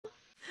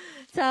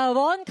자,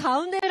 원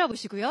가운데로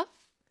보시고요.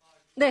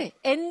 네,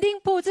 엔딩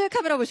포즈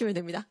카메라 보시면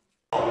됩니다.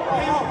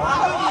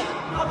 박은희,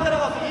 카페라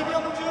가수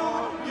이명주,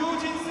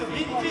 유진스,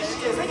 민지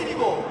씨의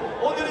생일이고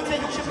오늘은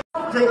제60.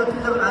 저희가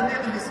대답을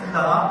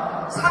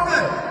안내해드리겠습니다.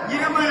 상은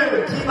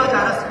이름을 기입하지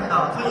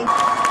않았습니다. 저희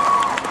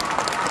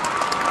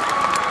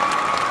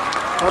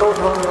바로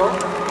다음으로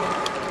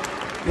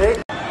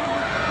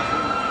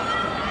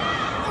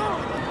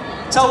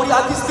자, 우리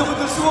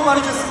아티스트분들 수고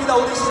많으셨습니다.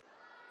 오늘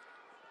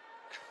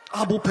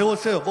뭐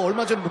배웠어요. 뭐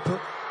얼마 전에 못 배웠.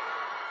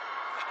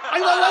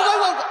 아이고.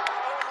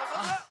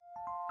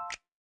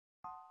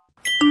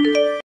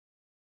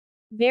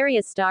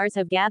 Various stars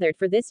have gathered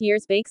for this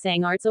year's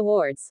Baeksang Arts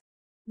Awards.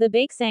 The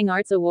Baeksang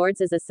Arts Awards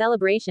is a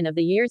celebration of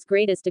the year's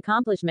greatest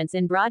accomplishments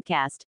in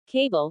broadcast,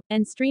 cable,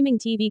 and streaming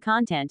TV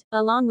content,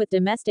 along with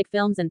domestic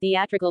films and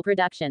theatrical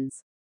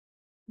productions.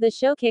 The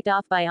show kicked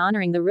off by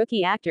honoring the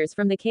rookie actors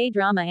from the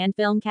K-drama and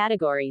film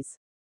categories.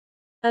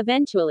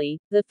 Eventually,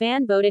 the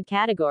fan-voted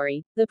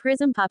category, the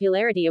Prism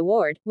Popularity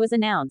Award, was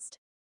announced.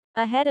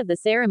 Ahead of the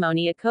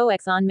ceremony at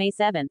COEX on May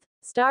 7,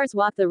 stars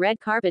walked the red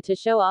carpet to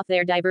show off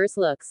their diverse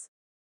looks.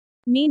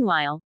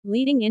 Meanwhile,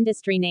 leading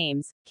industry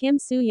names, Kim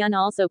Soo-hyun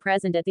also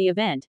present at the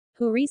event,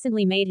 who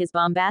recently made his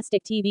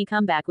bombastic TV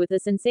comeback with the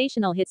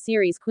sensational hit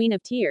series Queen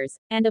of Tears,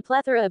 and a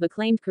plethora of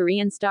acclaimed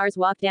Korean stars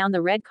walked down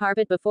the red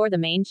carpet before the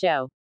main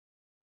show.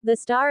 The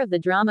star of the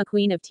drama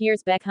Queen of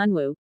Tears Baek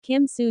Hyun,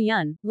 Kim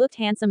Soo-hyun, looked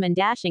handsome and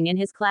dashing in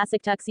his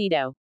classic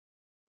tuxedo.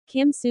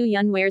 Kim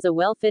Soo-hyun wears a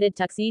well-fitted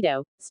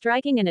tuxedo,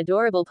 striking an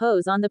adorable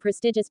pose on the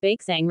prestigious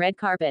Baeksang red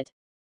carpet.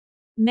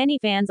 Many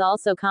fans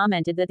also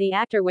commented that the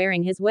actor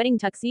wearing his wedding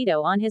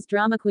tuxedo on his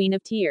drama Queen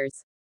of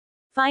Tears.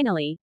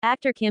 Finally,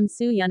 actor Kim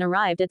Soo-hyun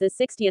arrived at the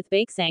 60th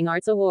Baeksang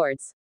Arts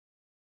Awards.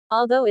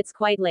 Although it's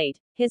quite late,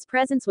 his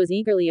presence was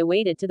eagerly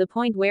awaited to the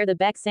point where the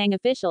Baeksang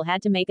official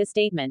had to make a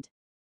statement.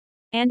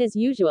 And as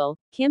usual,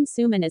 Kim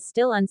Soo-hyun is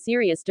still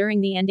unserious during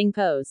the ending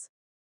pose.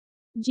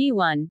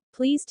 G1,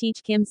 please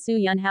teach Kim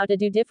Soo-hyun how to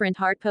do different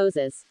heart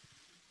poses.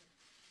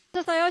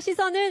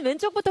 시선은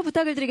왼쪽부터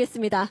부탁을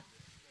드리겠습니다.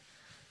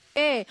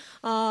 네,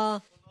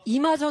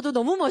 이마저도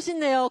너무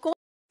멋있네요.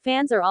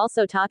 Fans are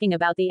also talking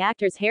about the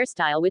actor's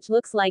hairstyle, which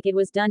looks like it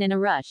was done in a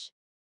rush.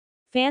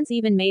 Fans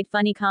even made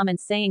funny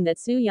comments saying that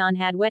Soo-hyun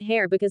had wet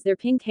hair because their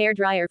pink hair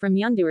dryer from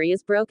Youngdeori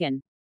is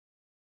broken.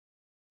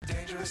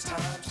 Dangerous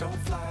times, don't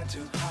fly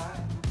too high.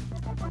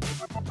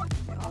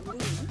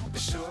 Be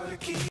sure to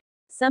keep.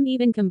 Some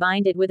even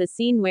combined it with a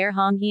scene where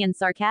Hong Hyun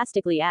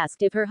sarcastically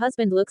asked if her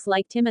husband looks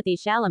like Timothée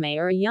Chalamet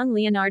or a young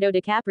Leonardo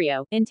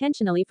DiCaprio,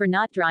 intentionally for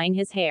not drying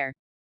his hair.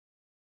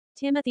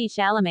 Timothée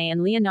Chalamet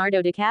and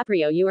Leonardo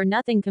DiCaprio, you are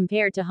nothing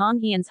compared to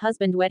Hong Hyun's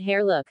husband wet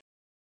hair look.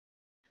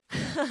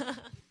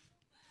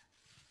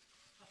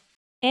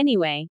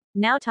 Anyway,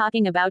 now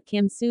talking about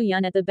Kim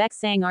Soo-hyun at the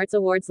Baeksang Arts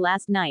Awards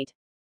last night.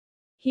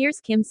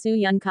 Here's Kim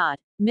Soo-hyun caught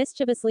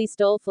mischievously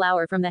stole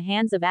flower from the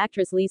hands of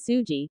actress Lee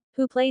Soo-ji,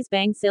 who plays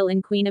Bang Sil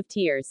in Queen of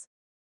Tears.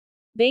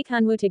 Baek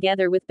Hyun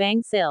together with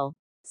Bang Sil.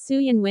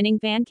 Soo-hyun winning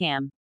fan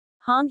cam.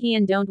 Hong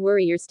Hyun, don't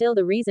worry, you're still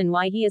the reason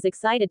why he is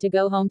excited to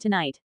go home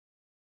tonight.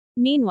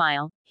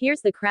 Meanwhile,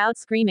 here's the crowd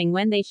screaming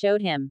when they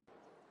showed him.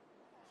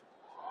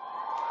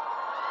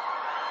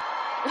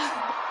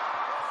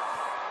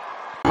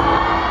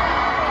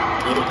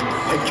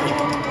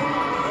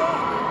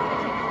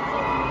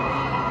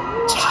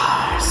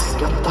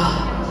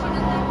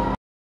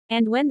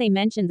 And when they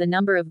mentioned the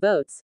number of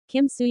votes,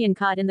 Kim Soo-hyun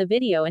caught in the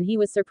video and he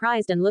was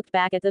surprised and looked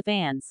back at the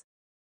fans.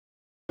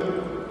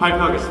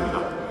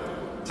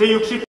 발표하겠습니다.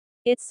 제60.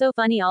 It's so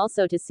funny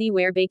also to see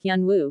where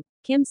Baekhyun,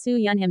 Kim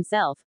Soo-hyun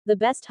himself, the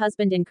best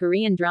husband in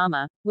Korean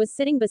drama, was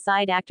sitting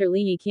beside actor Lee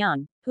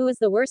Yi-kyung, who is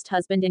the worst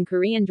husband in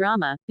Korean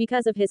drama,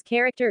 because of his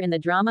character in the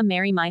drama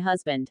Marry My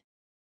Husband.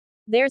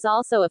 There's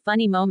also a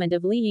funny moment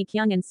of Lee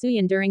Yi-kyung and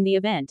Soo-hyun during the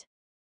event.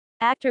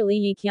 Actor Lee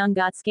Yi-kyung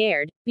got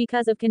scared,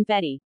 because of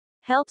confetti.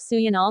 Help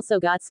Soo-hyun also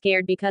got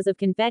scared because of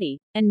confetti,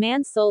 and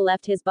man's soul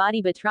left his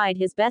body but tried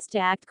his best to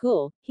act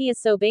cool. He is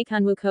so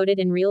Baekhyun coded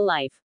in real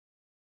life.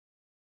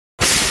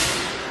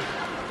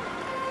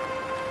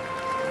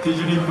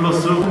 디즈니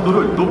플러스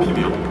홍도를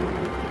높이며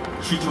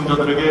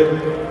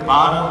시청자들에게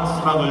많은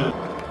사랑을.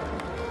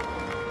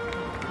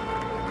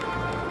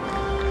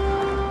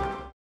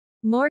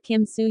 More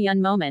Kim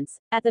Soo-hyun moments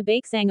at the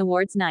Baeksang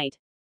Awards night.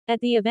 At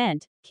the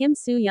event, Kim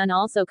Soo-hyun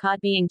also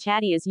caught being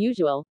chatty as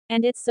usual,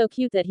 and it's so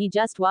cute that he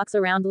just walks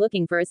around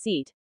looking for a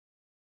seat.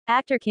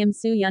 Actor Kim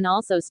Soo-hyun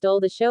also stole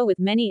the show with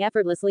many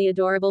effortlessly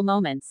adorable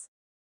moments.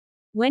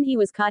 When he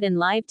was caught in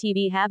live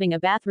TV having a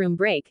bathroom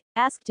break,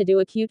 asked to do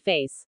a cute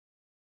face.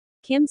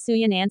 Kim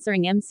Soo-hyun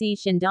answering MC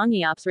Shin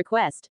Dong-yeop's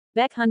request,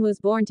 Baek Hyun was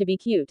born to be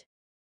cute.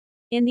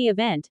 In the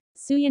event,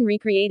 Soo-hyun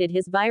recreated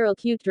his viral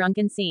cute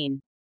drunken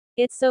scene.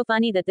 It's so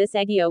funny that this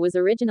aegyo was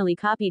originally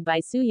copied by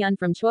Soo-hyun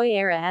from Choi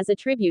era as a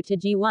tribute to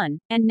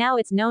Ji-won, and now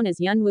it's known as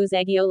Yeonwoo's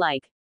aegyo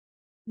like.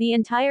 The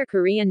entire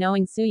Korea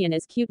knowing Soo-hyun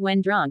is cute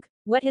when drunk,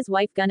 what his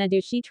wife gonna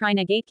do, she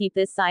tryna gatekeep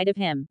this side of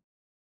him.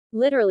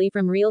 Literally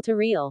from real to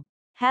real.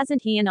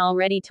 Hasn't Hyun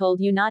already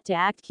told you not to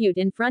act cute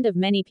in front of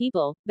many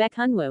people, Baek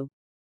Hyun?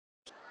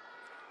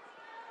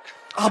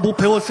 아, 못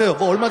배웠어요.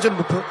 뭐 얼마 전에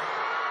못 배웠.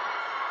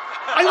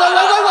 아이고.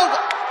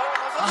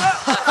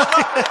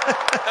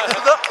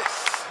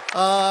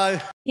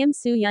 Kim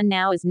Soo-yeon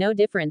now is no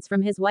difference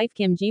from his wife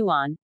Kim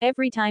Ji-won,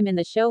 every time in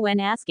the show when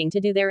asking to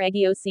do their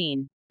애교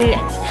scene.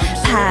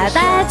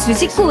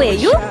 받아주실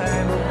거예요?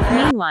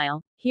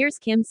 Meanwhile, here's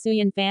Kim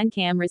Soo-yeon fan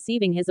cam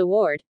receiving his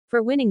award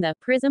for winning the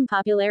Prism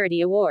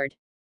Popularity Award.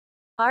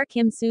 Our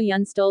Kim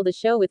Soo-yeon stole the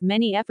show with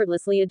many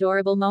effortlessly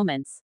adorable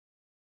moments.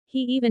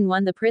 He even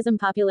won the Prism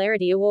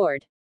Popularity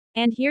Award.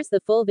 And here's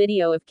the full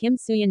video of Kim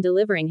Soo-yeon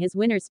delivering his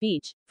winner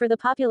speech for the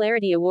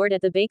Popularity Award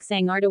at the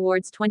Baeksang Arts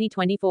Awards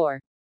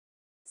 2024.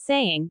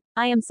 Saying,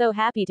 "I am so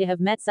happy to have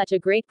met such a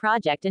great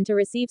project and to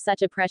receive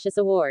such a precious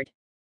award.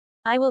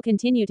 I will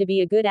continue to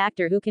be a good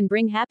actor who can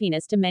bring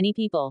happiness to many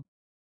people."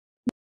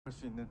 할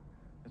수 있는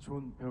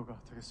좋은 배우가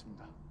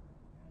되겠습니다.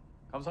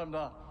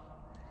 감사합니다.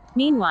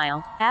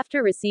 Meanwhile,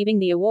 after receiving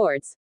the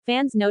awards,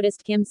 fans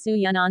noticed Kim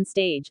Soo-yeon on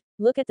stage.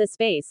 Look at the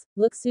space.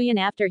 Look Soo-yeon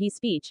after his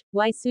speech.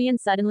 Why Soo-yeon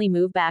suddenly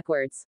move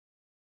backwards?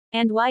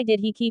 And why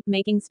did he keep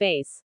making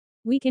space?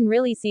 We can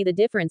really see the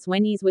difference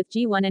when he's with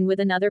Ji-won and with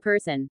another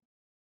person.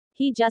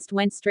 He just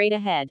went straight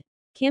ahead.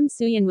 Kim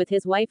Soo-yeon with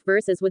his wife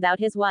versus without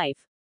his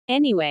wife.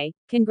 Anyway,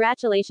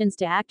 congratulations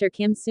to actor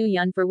Kim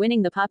Soo-yeon for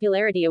winning the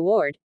Popularity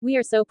Award. We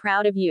are so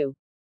proud of you.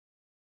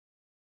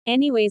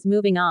 Anyways,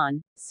 moving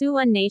on.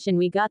 Suwon Nation,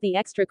 we got the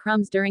extra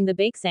crumbs during the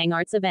Baeksang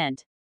Arts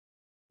event.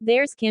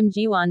 There's Kim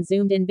Ji-won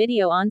zoomed in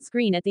video on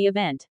screen at the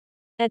event.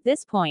 At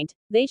this point,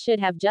 they should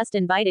have just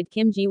invited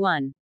Kim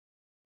Ji-won.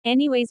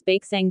 Anyways,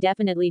 Baeksang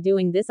definitely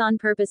doing this on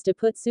purpose to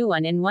put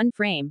Suwon in one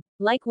frame.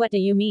 Like, what do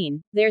you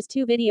mean? There's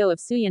two video of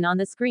Suyeon on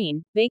the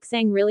screen.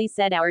 Baeksang really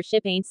said our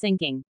ship ain't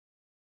sinking.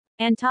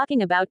 And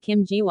talking about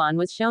Kim Ji-won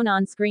was shown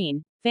on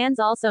screen. Fans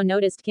also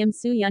noticed Kim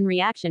Soo-yeon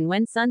reaction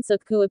when Sun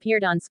Suk-koo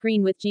appeared on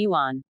screen with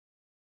Ji-won.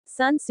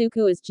 Sun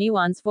Suk-koo is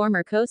Ji-won's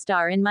former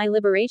co-star in My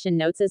Liberation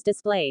Notes is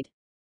displayed.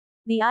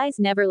 The eyes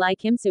never lie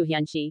Kim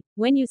Soo-hyun-shi,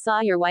 when you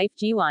saw your wife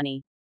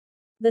Ji-won-y.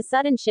 The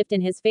sudden shift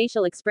in his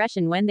facial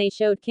expression when they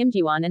showed Kim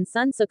Ji-won and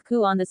Sun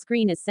Suk-koo on the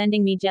screen is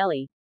sending me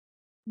jelly.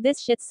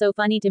 This shit's so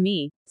funny to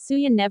me.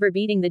 Soo-yeon never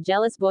beating the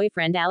jealous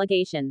boyfriend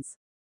allegations.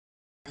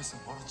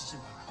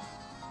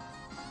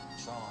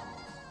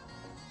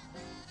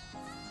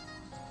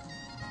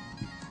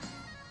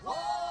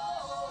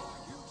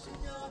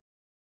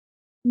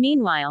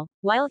 Meanwhile,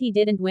 while he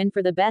didn't win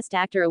for the Best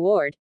Actor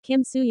award,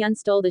 Kim Soo-yeon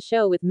stole the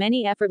show with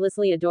many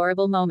effortlessly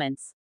adorable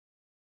moments.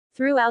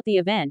 Throughout the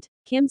event,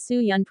 Kim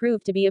Soo-yeon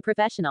proved to be a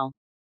professional.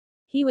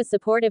 He was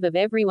supportive of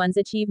everyone's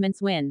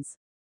achievements wins.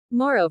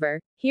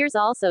 Moreover, here's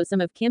also some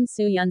of Kim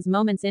Soo-yeon's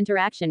moments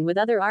interaction with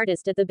other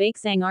artists at the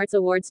Baeksang Arts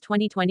Awards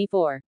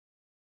 2024.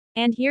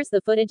 And here's the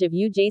footage of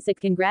Yoo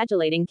Jae-suk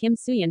congratulating Kim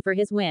Soo-yeon for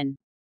his win.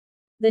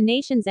 The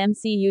nation's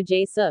MC Yoo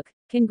Jae-suk,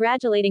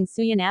 congratulating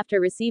Soo-yeon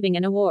after receiving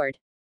an award.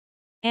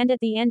 And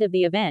at the end of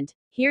the event,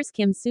 here's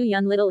Kim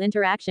Soo-yeon little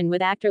interaction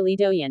with actor Lee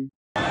Do-yeon.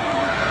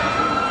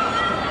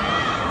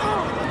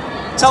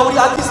 자, 우리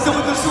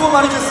아티스트분들 수고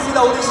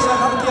많으셨습니다. 오늘 시간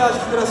함께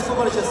하시느라 수고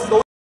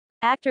많으셨습니다.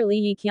 Actor Lee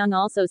Yi-kyung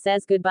also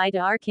says goodbye to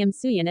our Kim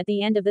Soo-yeon at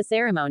the end of the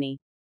ceremony.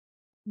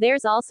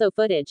 There's also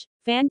footage,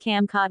 fan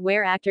cam caught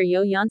where actor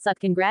Yo Yeon-suk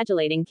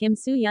congratulating Kim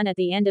Soo-yeon at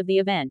the end of the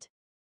event.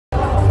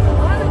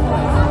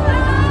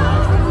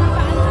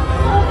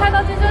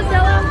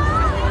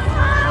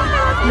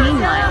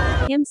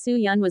 Meanwhile, Kim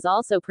Soo-yeon was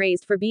also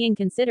praised for being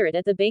considerate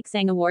at the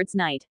Baeksang Awards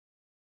night.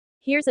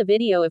 Here's a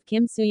video of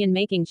Kim Soo-yeon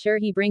making sure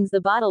he brings the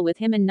bottle with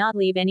him and not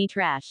leave any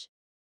trash.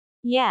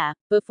 Yeah,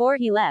 before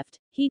he left,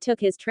 he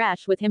took his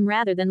trash with him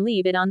rather than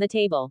leave it on the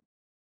table.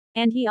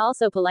 And he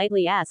also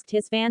politely asked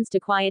his fans to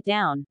quiet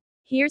down.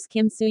 Here's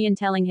Kim Soo-yeon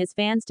telling his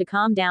fans to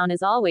calm down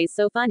is always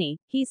so funny,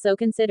 he's so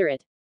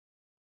considerate.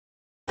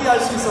 할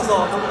수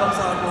있어서 너무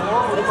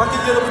감사하고 우리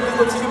관객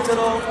여러분들도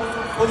지금처럼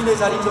본인의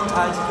자리 좀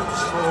잘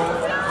지켜주시고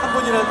한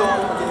분이라도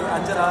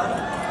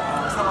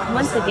안전한 상황이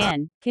Once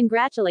again,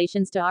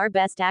 congratulations to our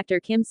Best Actor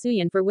Kim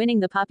Soo-yeon for winning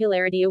the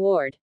Popularity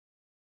Award.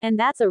 And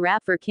that's a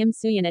wrap for Kim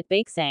Soo-yeon at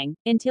Baeksang,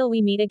 until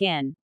we meet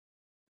again.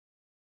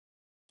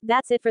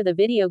 That's it for the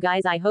video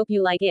guys, I hope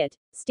you like it.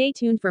 Stay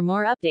tuned for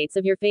more updates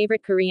of your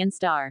favorite Korean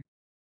star.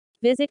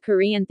 Visit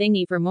Korean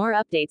Thingy for more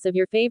updates of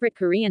your favorite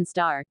Korean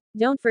star.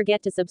 Don't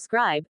forget to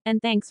subscribe, and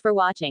thanks for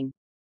watching.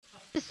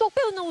 쏙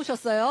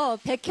빼놓으셨어요.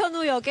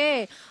 백현우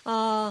역의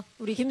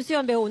우리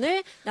김수현 배우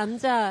오늘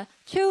남자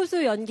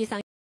최우수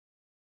연기상